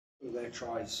of their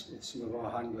tries with some of our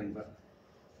handling, but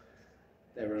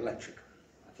they were electric.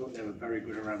 I thought they were very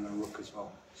good around the ruck as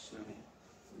well. Certainly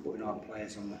putting our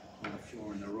players on the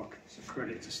floor in the ruck. So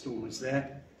credit to Stormers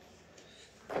there.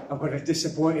 I've got a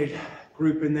disappointed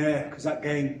group in there because that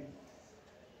game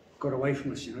got away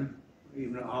from us, you know.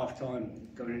 Even at half time,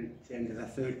 going into the end of the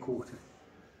third quarter.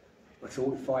 I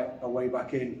thought we'd fight our way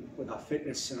back in with our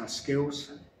fitness and our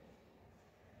skills.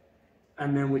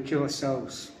 And then we kill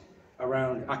ourselves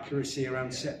around accuracy,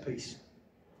 around set piece.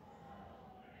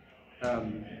 Our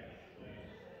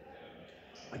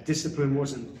discipline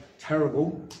wasn't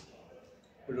terrible,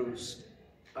 but it was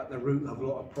at the root of a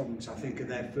lot of problems. I think of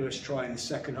their first try in the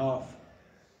second half,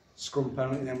 scrum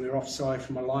penalty, and then we were offside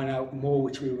from a line out more,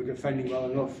 which we were defending well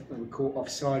enough, and we caught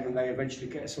offside, and they eventually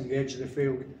get us on the edge of the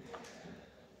field.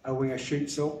 Our winger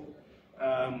shoots up,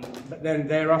 but then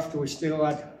thereafter we still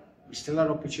had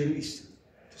opportunities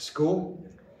to score,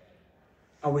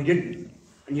 and we didn't.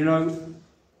 And you know,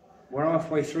 we're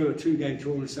halfway through a 2-game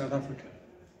tour in South Africa,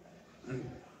 and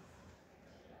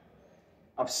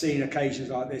I've seen occasions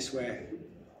like this where you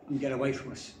can get away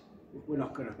from us. We're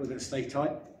going to stay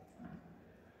tight.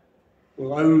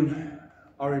 We'll own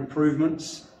our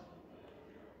improvements.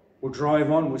 We'll drive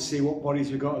on. We'll see what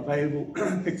bodies we've got available.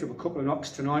 Picked up a couple of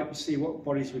knocks tonight. We'll see what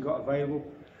bodies we've got available.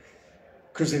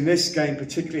 Because in this game,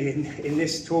 particularly in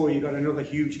this tour, you've got another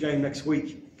huge game next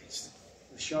week against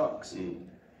the Sharks.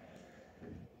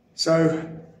 So,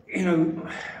 you know,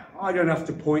 I don't have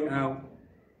to point out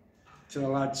to the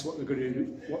lads what they've got to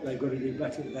do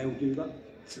better. They'll do that.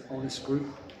 It's an honest group.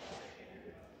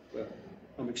 But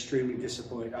I'm extremely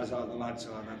disappointed, as are the lads,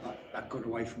 that got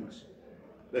away from us.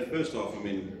 That first half, I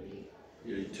mean,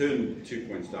 you turned 2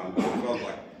 points down, but it felt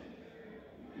like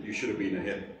you should have been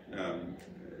ahead.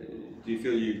 Do you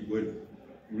feel you were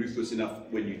ruthless enough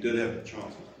when you did have the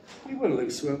chances? We were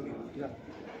loose, weren't we? Yeah.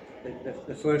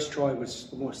 The first try was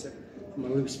almost from a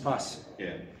loose pass.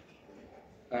 Yeah.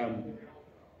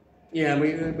 Yeah,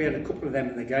 we had a couple of them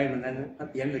in the game, and then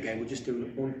at the end of the game, we're just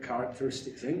doing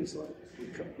uncharacteristic things. Like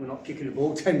we're not kicking the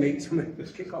ball 10 metres from the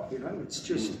kick-off, you know. It's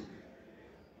just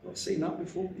not seen that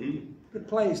before. The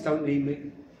players don't need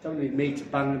me to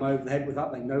bang them over the head with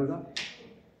that. They know that.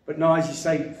 But no, as you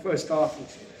say, first half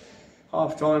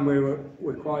time, we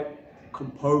were quite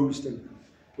composed and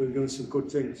we were doing some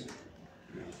good things.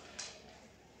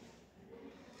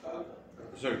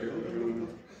 Sorry,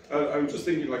 I was just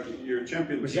thinking, like, you're a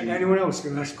champion. Was there anyone else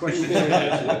going to ask questions?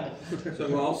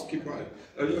 So I'll keep quiet.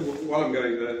 While I'm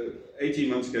going, 18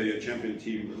 months ago, you're a champion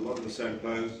team with a lot of the same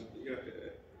players.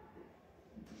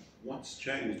 What's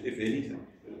changed, if anything?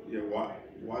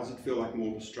 Why does it feel like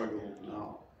more of a struggle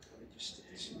now?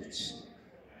 It's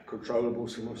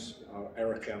controllables from us, our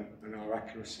error count and our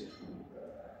accuracy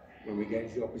when we get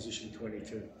into the opposition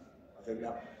 22. I think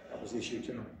that was the issue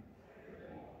tonight.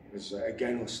 It was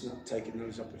again us not taking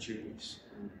those opportunities.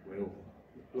 We'll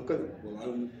look at them. We'll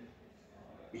own them.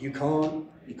 You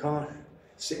can't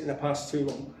sit in the past too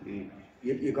long.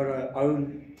 You've got to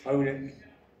own it,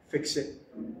 fix it,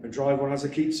 and drive on. As I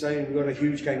keep saying, we've got a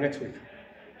huge game next week.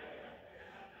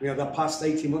 You know, that past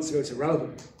 18 months ago, it's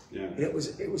irrelevant. Yeah. It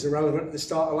was irrelevant at the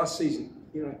start of last season.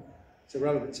 You know, it's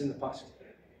irrelevant. It's in the past.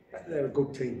 They're a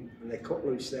good team, and they cut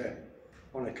loose there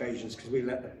on occasions because we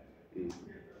let them.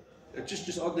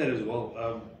 Just on that as well.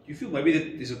 Do you feel maybe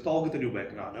that there's a target on your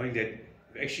back now, knowing that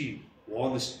you've actually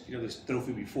won this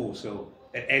trophy before, so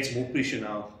it adds more pressure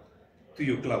now to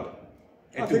your club,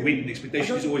 and to win. The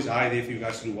expectation is always high there for you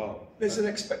guys to do well. There's an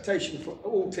expectation for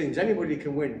all teams. Anybody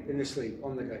can win in this league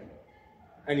on the game,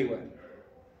 anywhere.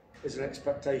 There's an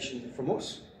expectation from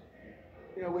us.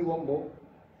 You know, we want more.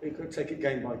 We could take it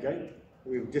game by game.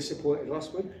 We were disappointed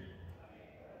last week.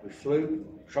 We flew,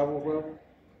 travelled well.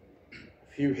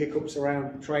 A few hiccups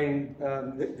around training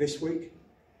this week.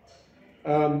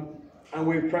 And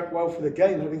we prepped well for the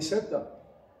game. Having said that,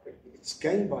 it's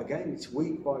game by game, it's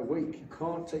week by week. You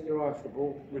can't take your eye off the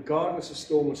ball. Regardless of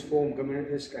Stormers' form coming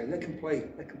into this game, they can play.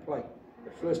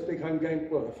 The first big home game,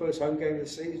 well, the first home game of the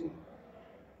season.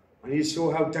 And you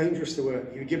saw how dangerous they were.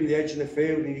 You give them the edge of the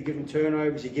field, and you give them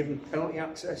turnovers, you give them penalty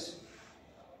access.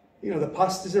 You know, the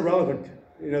past is irrelevant.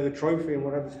 You know, the trophy and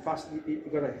whatever's past,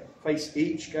 you've got to face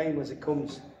each game as it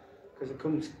comes, because it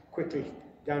comes quickly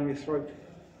down your throat.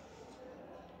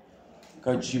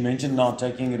 Coach, you mentioned now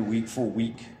taking it week for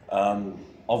week.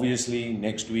 Obviously,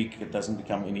 next week it doesn't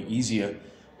become any easier,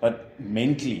 but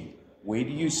mentally, where do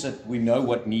you sit? We know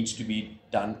what needs to be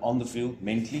done on the field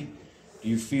mentally. Do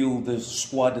you feel the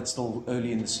squad that's still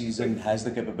early in the season has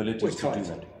the capabilities to do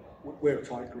that? We're a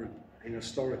tight group, and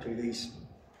historically these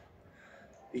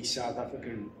South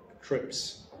African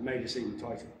trips have made us even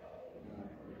tighter.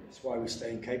 That's why we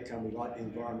stay in Cape Town. We like the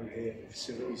environment here, the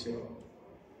facilities here.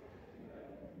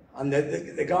 And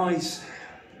the guys,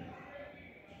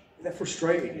 they're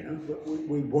frustrated, you know, but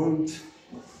we won't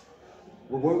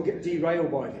get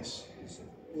derailed by this.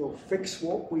 We'll fix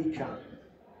what we can.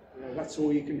 You know, that's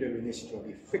all you can do in this job.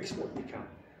 You fix what you can.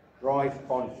 Drive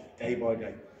on day by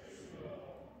day.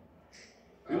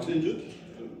 Who's injured?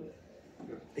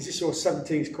 Is this your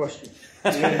 17th question?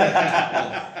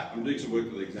 I'm doing some work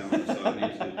for the examiner, so I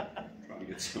need to try and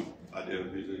get some idea of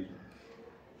who's injured.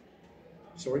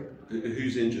 Sorry?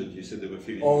 Who's injured? You said there were a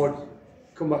few. Or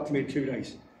come back to me in 2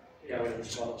 days. Yeah, when it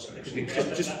was 12. So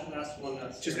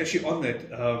Just actually on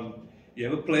that, you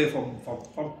have a player from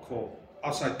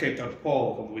outside Cape Town,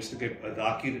 Paul from the Western Cape,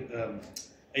 Dakir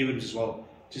Abrams as well.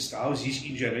 Just how is his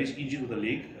injured? He's injured with a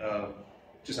leg.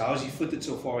 Just how is he fitted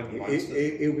so far in the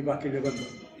Munster? He'll be back in November.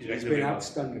 He's been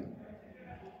outstanding.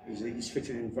 He's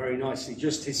fitted in very nicely.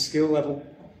 Just his skill level,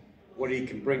 what he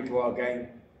can bring to our game,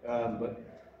 but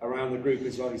around the group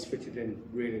as well, he's fitted in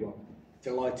really well.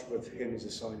 Delighted with him as a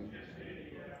signing.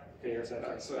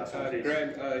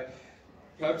 Graham,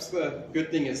 perhaps the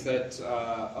good thing is that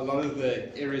a lot of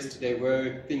the areas today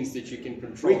were things that you can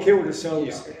control. We killed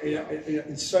ourselves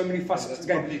in so many facets of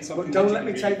the game. But don't let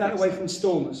me take that away from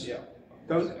Stormers. Yeah.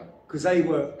 Don't, because they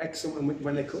were excellent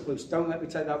when they cut loose. Don't let me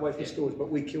take that away from Stormers. But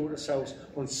we killed ourselves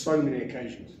on so many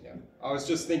occasions. Yeah. I was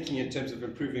just thinking in terms of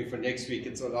improving for next week.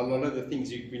 It's a lot of the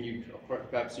things when you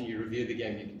review the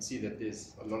game, you can see that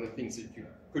there's a lot of things that you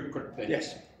could correct.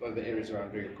 Yes. A lot of the areas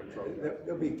around doing control.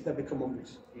 They'll become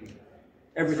obvious.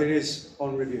 Everything is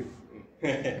on review.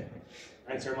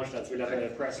 Thanks very much, lads. We'll have a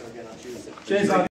press again on Tuesday. Cheers,